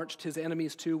God marched his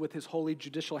enemies to with his holy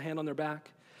judicial hand on their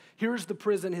back? Here's the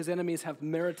prison his enemies have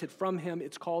merited from him.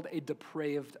 It's called a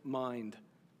depraved mind.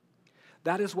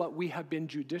 That is what we have been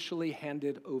judicially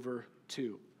handed over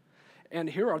to. And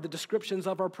here are the descriptions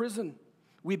of our prison.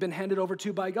 We've been handed over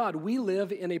to by God. We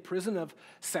live in a prison of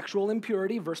sexual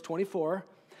impurity, verse 24,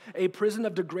 a prison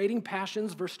of degrading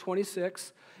passions, verse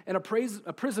 26, and a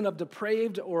prison of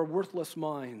depraved or worthless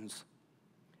minds.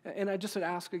 And I just would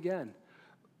ask again,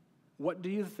 what do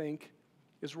you think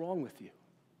is wrong with you?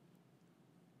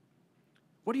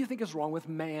 What do you think is wrong with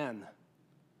man?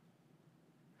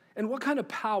 And what kind of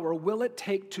power will it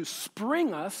take to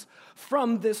spring us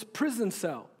from this prison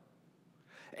cell?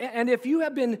 And if you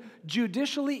have been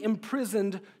judicially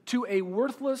imprisoned to a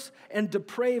worthless and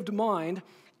depraved mind,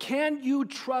 can you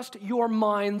trust your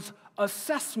mind's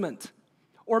assessment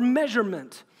or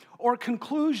measurement or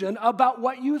conclusion about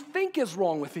what you think is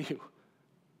wrong with you?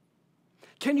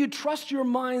 Can you trust your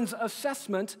mind's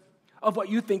assessment of what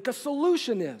you think a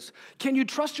solution is? Can you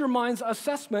trust your mind's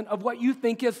assessment of what you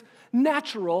think is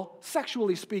natural,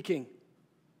 sexually speaking?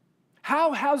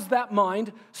 How has that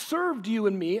mind served you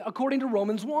and me according to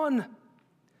Romans 1?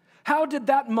 How did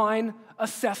that mind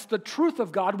assess the truth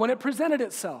of God when it presented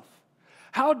itself?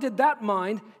 How did that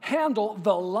mind handle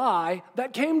the lie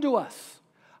that came to us?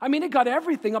 I mean, it got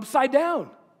everything upside down.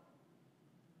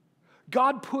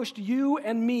 God pushed you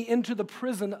and me into the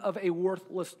prison of a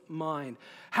worthless mind.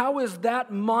 How is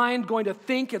that mind going to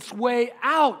think its way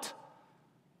out?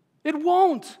 It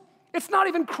won't. It's not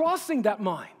even crossing that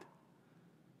mind.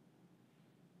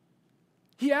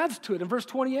 He adds to it in verse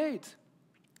 28.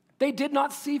 They did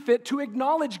not see fit to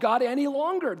acknowledge God any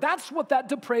longer. That's what that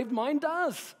depraved mind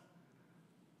does.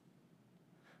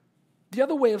 The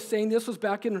other way of saying this was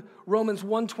back in Romans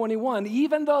 1:21.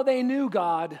 Even though they knew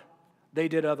God, they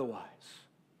did otherwise.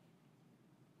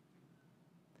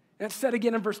 And it's said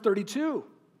again in verse 32.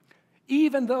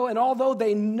 Even though and although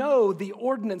they know the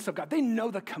ordinance of God, they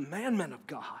know the commandment of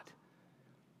God,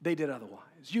 they did otherwise.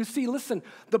 You see, listen,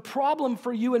 the problem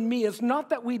for you and me is not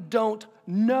that we don't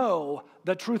know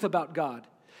the truth about God.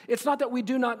 It's not that we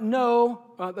do not know,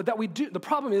 that we do. The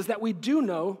problem is that we do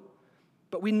know,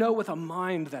 but we know with a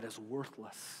mind that is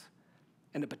worthless,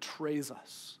 and it betrays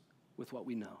us with what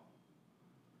we know.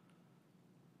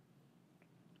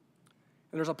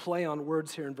 And there's a play on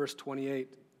words here in verse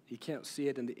 28. You can't see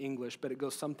it in the English, but it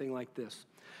goes something like this.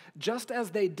 Just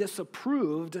as they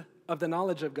disapproved of the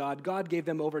knowledge of God, God gave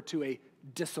them over to a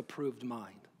disapproved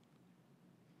mind.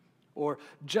 Or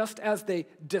just as they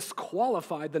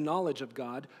disqualified the knowledge of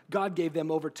God, God gave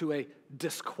them over to a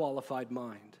disqualified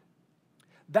mind.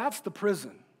 That's the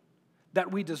prison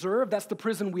that we deserve. That's the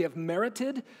prison we have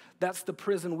merited. That's the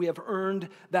prison we have earned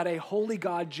that a holy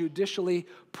God judicially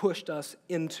pushed us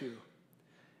into.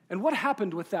 And what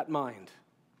happened with that mind?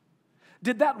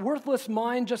 Did that worthless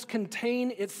mind just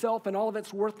contain itself and all of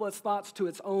its worthless thoughts to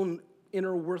its own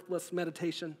inner worthless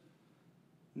meditation?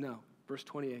 No. Verse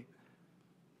 28.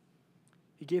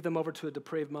 He gave them over to a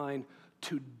depraved mind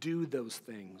to do those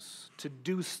things, to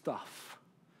do stuff,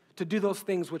 to do those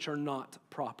things which are not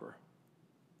proper.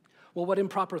 Well, what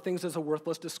improper things does a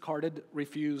worthless, discarded,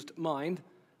 refused mind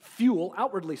fuel,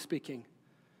 outwardly speaking?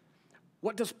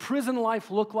 What does prison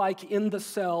life look like in the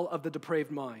cell of the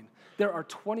depraved mind? There are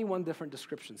 21 different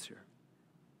descriptions here.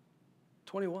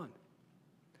 21.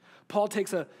 Paul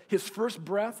takes his first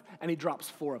breath and he drops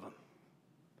 4 of them.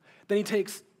 Then he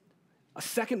takes a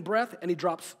second breath and he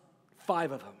drops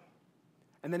 5 of them.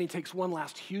 And then he takes one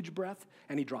last huge breath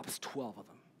and he drops 12 of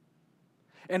them.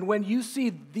 And when you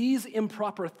see these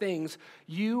improper things,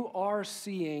 you are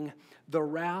seeing the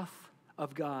wrath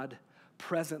of God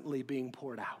presently being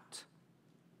poured out.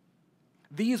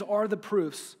 These are the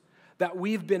proofs that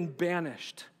we've been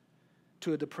banished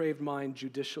to a depraved mind,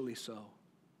 judicially so.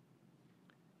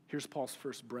 Here's Paul's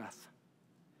first breath.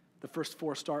 The first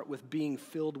 4 start with being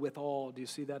filled with all. Do you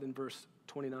see that in verse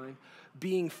 29?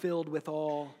 Being filled with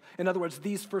all. In other words,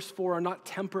 these first 4 are not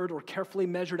tempered or carefully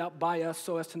measured out by us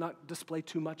so as to not display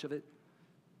too much of it.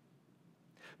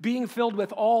 Being filled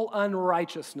with all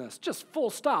unrighteousness. Just full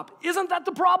stop. Isn't that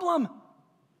the problem?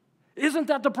 Isn't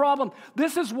that the problem?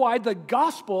 This is why the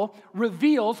gospel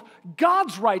reveals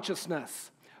God's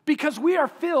righteousness. Because we are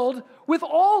filled with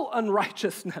all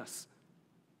unrighteousness.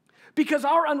 Because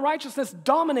our unrighteousness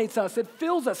dominates us, it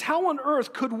fills us. How on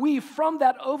earth could we, from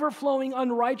that overflowing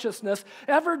unrighteousness,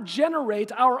 ever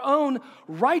generate our own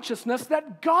righteousness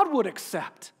that God would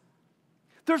accept?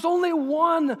 There's only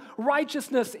one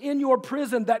righteousness in your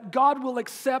prison that God will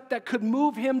accept that could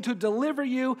move him to deliver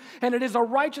you, and it is a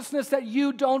righteousness that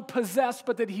you don't possess,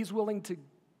 but that he's willing to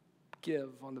give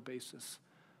on the basis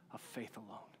of faith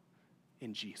alone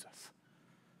in Jesus.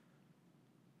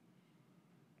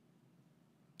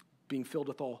 Being filled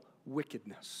with all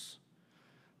wickedness.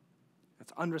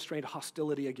 That's unrestrained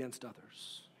hostility against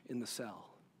others in the cell.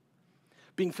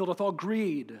 Being filled with all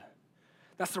greed.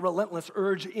 That's the relentless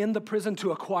urge in the prison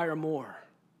to acquire more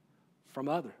from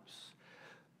others.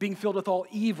 Being filled with all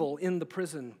evil in the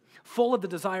prison. Full of the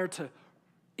desire to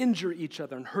injure each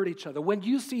other and hurt each other. When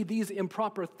you see these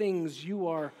improper things, you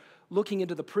are looking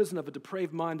into the prison of a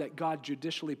depraved mind that God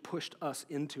judicially pushed us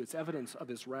into. It's evidence of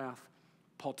his wrath.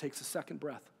 Paul takes a second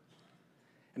breath.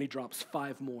 And he drops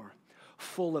 5 more,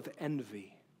 full of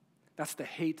envy. That's the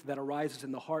hate that arises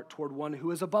in the heart toward one who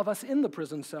is above us in the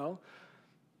prison cell,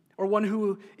 or one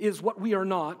who is what we are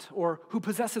not, or who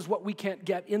possesses what we can't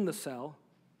get in the cell.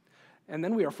 And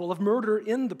then we are full of murder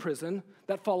in the prison.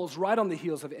 That follows right on the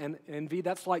heels of envy.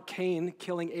 That's like Cain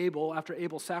killing Abel after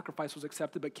Abel's sacrifice was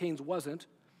accepted, but Cain's wasn't.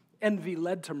 Envy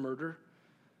led to murder.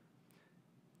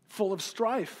 Full of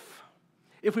strife.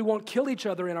 If we won't kill each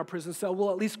other in our prison cell,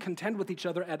 we'll at least contend with each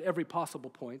other at every possible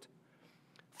point.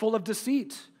 Full of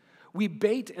deceit, we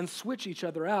bait and switch each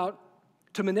other out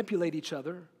to manipulate each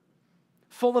other.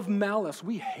 Full of malice,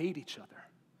 we hate each other.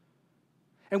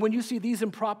 And when you see these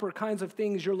improper kinds of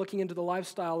things, you're looking into the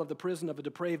lifestyle of the prison of a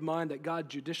depraved mind that God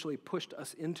judicially pushed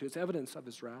us into. It's evidence of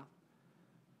his wrath.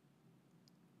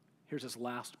 Here's his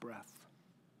last breath.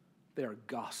 They are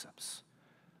gossips.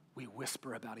 We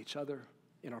whisper about each other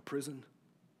in our prison,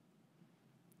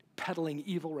 peddling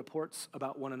evil reports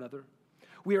about one another.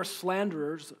 We are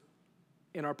slanderers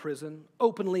in our prison,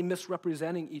 openly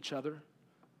misrepresenting each other.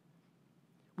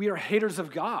 We are haters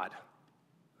of God.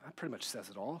 That pretty much says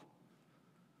it all.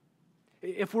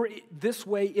 If we're this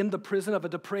way in the prison of a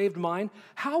depraved mind,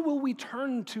 how will we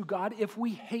turn to God if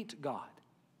we hate God?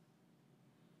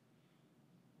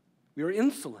 We are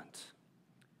insolent.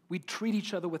 We treat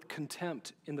each other with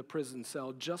contempt in the prison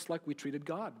cell, just like we treated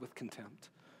God with contempt.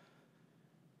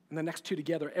 And the next two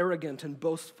together, arrogant and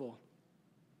boastful.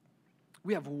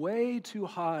 We have way too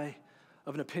high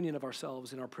of an opinion of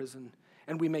ourselves in our prison,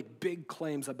 and we make big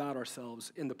claims about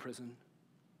ourselves in the prison.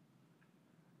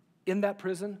 In that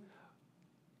prison,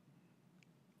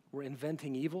 we're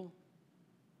inventing evil.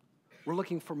 We're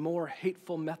looking for more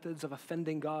hateful methods of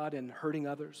offending God and hurting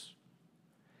others.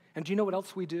 And do you know what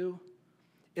else we do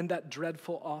in that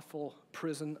dreadful, awful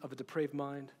prison of a depraved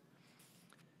mind?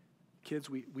 Kids,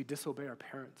 we disobey our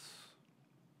parents.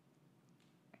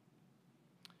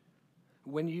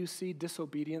 When you see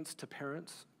disobedience to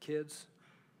parents, kids,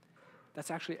 that's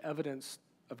actually evidence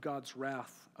of God's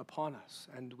wrath upon us,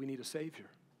 and we need a Savior.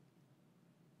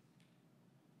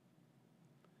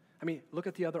 I mean, look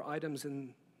at the other items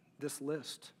in this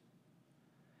list.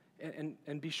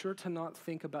 And be sure to not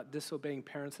think about disobeying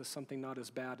parents as something not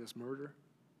as bad as murder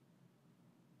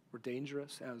or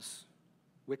dangerous as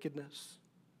wickedness.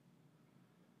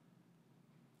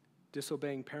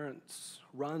 Disobeying parents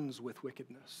runs with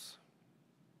wickedness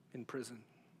in prison.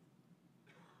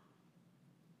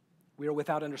 We are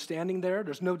without understanding there.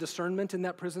 There's no discernment in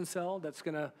that prison cell that's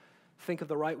going to think of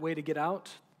the right way to get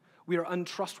out. We are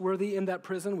untrustworthy in that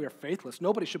prison. We are faithless.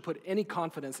 Nobody should put any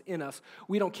confidence in us.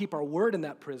 We don't keep our word in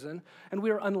that prison, and we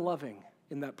are unloving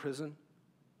in that prison.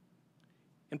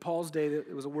 In Paul's day,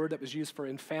 it was a word that was used for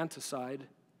infanticide,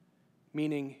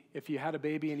 meaning if you had a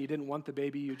baby and you didn't want the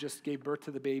baby, you just gave birth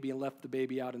to the baby and left the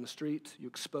baby out in the street. You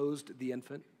exposed the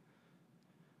infant.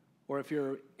 Or if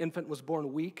your infant was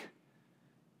born weak,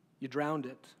 you drowned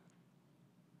it.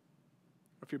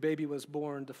 Or if your baby was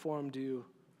born deformed, you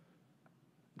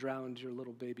drowned your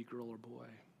little baby girl or boy.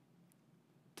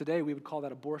 Today, we would call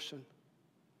that abortion.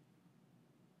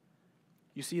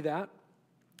 You see that?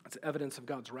 It's evidence of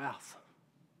God's wrath.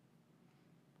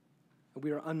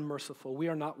 We are unmerciful. We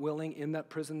are not willing in that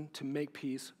prison to make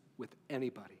peace with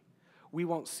anybody. We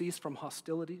won't cease from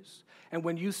hostilities. And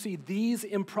when you see these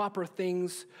improper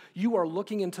things, you are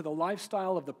looking into the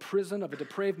lifestyle of the prison of a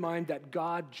depraved mind that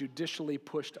God judicially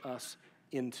pushed us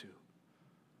into.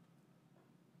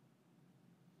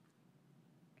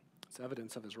 It's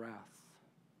evidence of his wrath.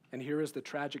 And here is the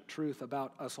tragic truth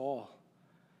about us all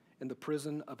in the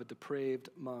prison of a depraved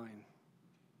mind.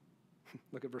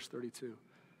 Look at verse 32.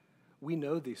 We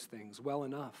know these things well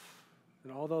enough,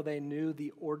 and although they knew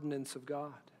the ordinance of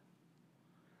God,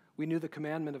 we knew the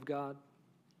commandment of God.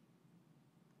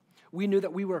 We knew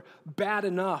that we were bad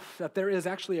enough that there is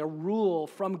actually a rule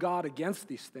from God against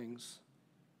these things.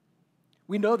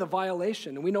 We know the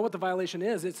violation, and we know what the violation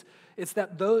is. It's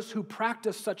that those who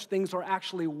practice such things are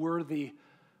actually worthy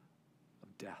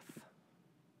of death.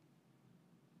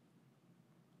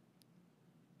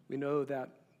 We know that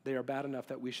they are bad enough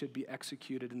that we should be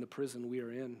executed in the prison we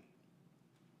are in.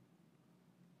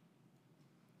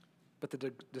 But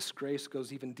the disgrace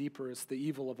goes even deeper. It's the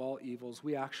evil of all evils.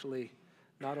 We actually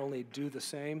not only do the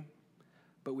same,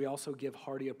 but we also give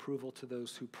hearty approval to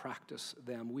those who practice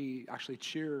them. We actually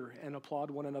cheer and applaud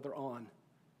one another on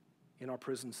in our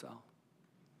prison cell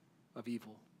of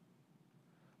evil.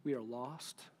 We are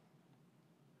lost.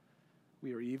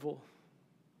 We are evil.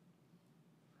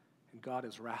 And God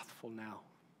is wrathful now.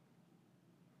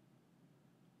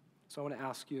 So I want to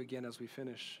ask you again as we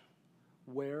finish,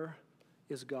 where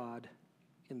is God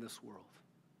in this world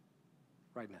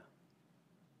right now?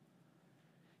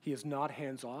 He is not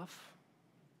hands off.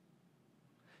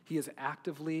 He is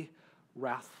actively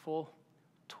wrathful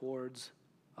towards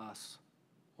us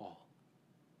all.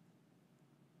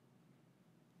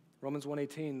 Romans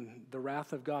 1:18, the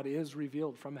wrath of God is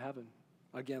revealed from heaven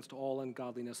against all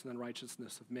ungodliness and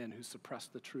unrighteousness of men who suppress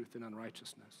the truth in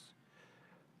unrighteousness.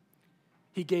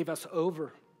 He gave us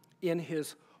over in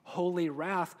his holy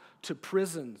wrath to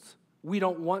prisons we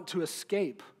don't want to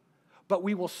escape, but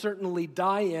we will certainly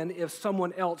die in if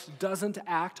someone else doesn't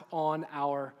act on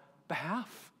our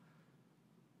behalf.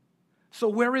 So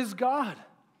where is God?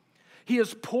 He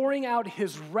is pouring out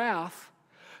his wrath,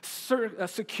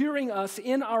 securing us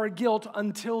in our guilt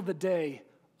until the day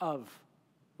of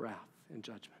wrath and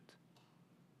judgment.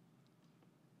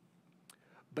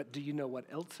 But do you know what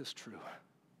else is true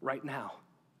right now?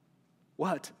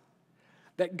 What?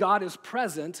 That God is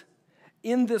present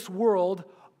in this world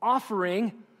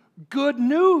offering good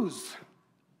news.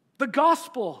 The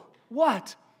gospel.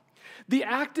 What? The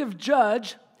active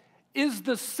judge is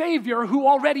the Savior who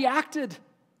already acted.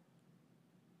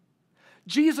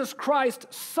 Jesus Christ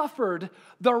suffered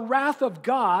the wrath of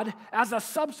God as a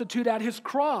substitute at his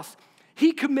cross.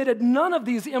 He committed none of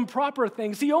these improper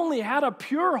things. He only had a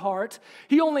pure heart.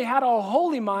 He only had a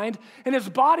holy mind, and his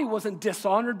body wasn't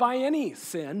dishonored by any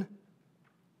sin,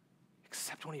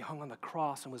 except when he hung on the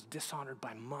cross and was dishonored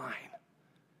by mine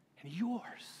and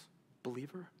yours,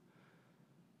 believer.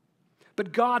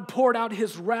 But God poured out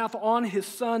his wrath on his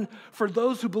Son for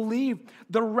those who believe.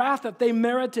 The wrath that they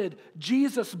merited,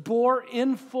 Jesus bore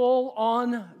in full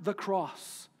on the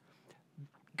cross.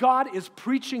 God is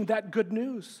preaching that good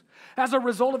news. As a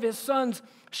result of his Son's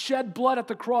shed blood at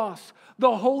the cross,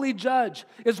 the holy judge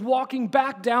is walking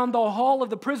back down the hall of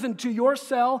the prison to your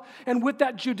cell, and with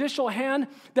that judicial hand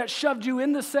that shoved you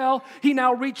in the cell, he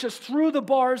now reaches through the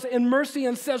bars in mercy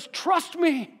and says, "Trust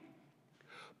me.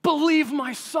 Believe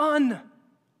my Son.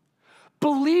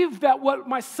 Believe that what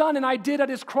my Son and I did at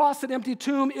his cross and empty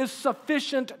tomb is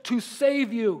sufficient to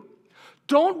save you.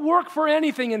 Don't work for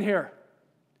anything in here.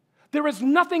 There is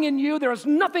nothing in you, there is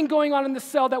nothing going on in the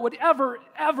cell that would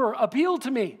ever appeal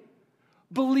to me.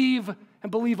 Believe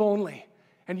and believe only,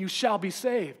 and you shall be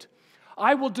saved.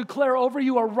 I will declare over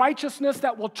you a righteousness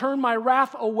that will turn my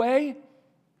wrath away,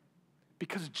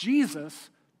 because Jesus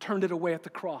turned it away at the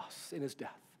cross in his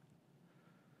death.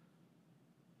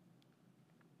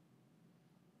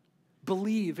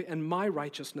 Believe, and my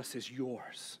righteousness is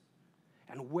yours.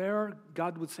 And where,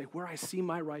 God would say, where I see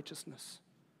my righteousness,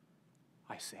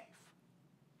 I save.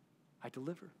 I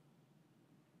deliver.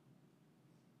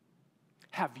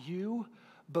 Have you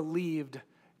believed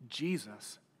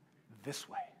Jesus this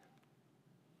way?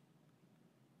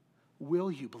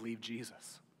 Will you believe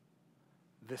Jesus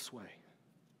this way?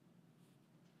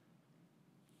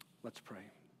 Let's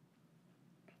pray.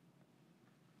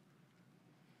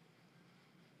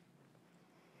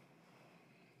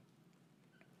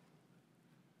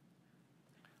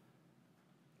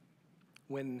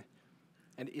 When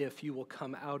and if you will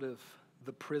come out of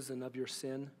the prison of your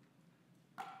sin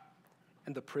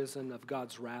and the prison of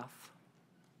God's wrath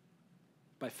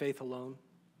by faith alone,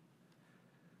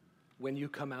 when you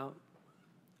come out,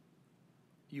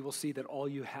 you will see that all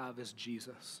you have is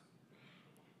Jesus.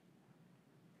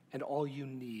 And all you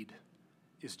need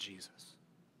is Jesus.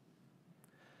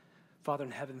 Father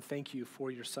in heaven, thank you for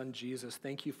your Son Jesus.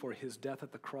 Thank you for his death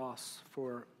at the cross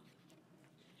for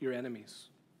your enemies.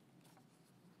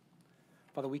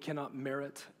 Father, we cannot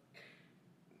merit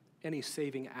any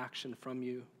saving action from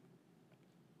you.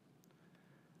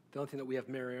 The only thing that we have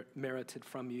merited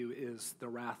from you is the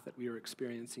wrath that we are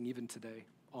experiencing even today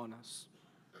on us.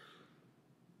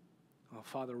 Oh,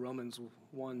 Father, Romans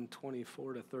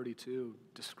 1:24-32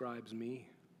 describes me,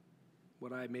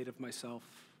 what I made of myself.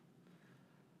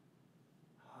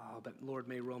 But Lord,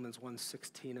 may Romans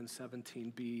 1:16 and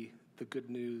 17 be the good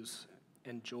news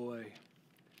and joy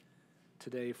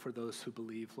today for those who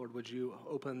believe. Lord, would you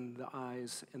open the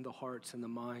eyes and the hearts and the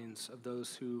minds of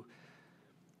those who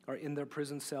are in their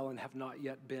prison cell and have not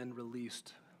yet been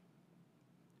released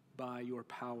by your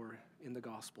power in the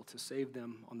gospel to save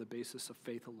them on the basis of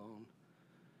faith alone.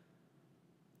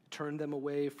 Turn them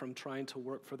away from trying to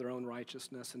work for their own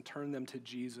righteousness and turn them to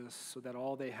Jesus so that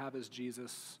all they have is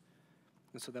Jesus,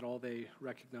 and so that all they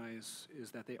recognize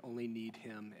is that they only need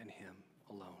him and him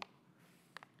alone.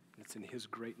 It's in his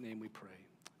great name we pray.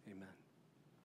 Amen.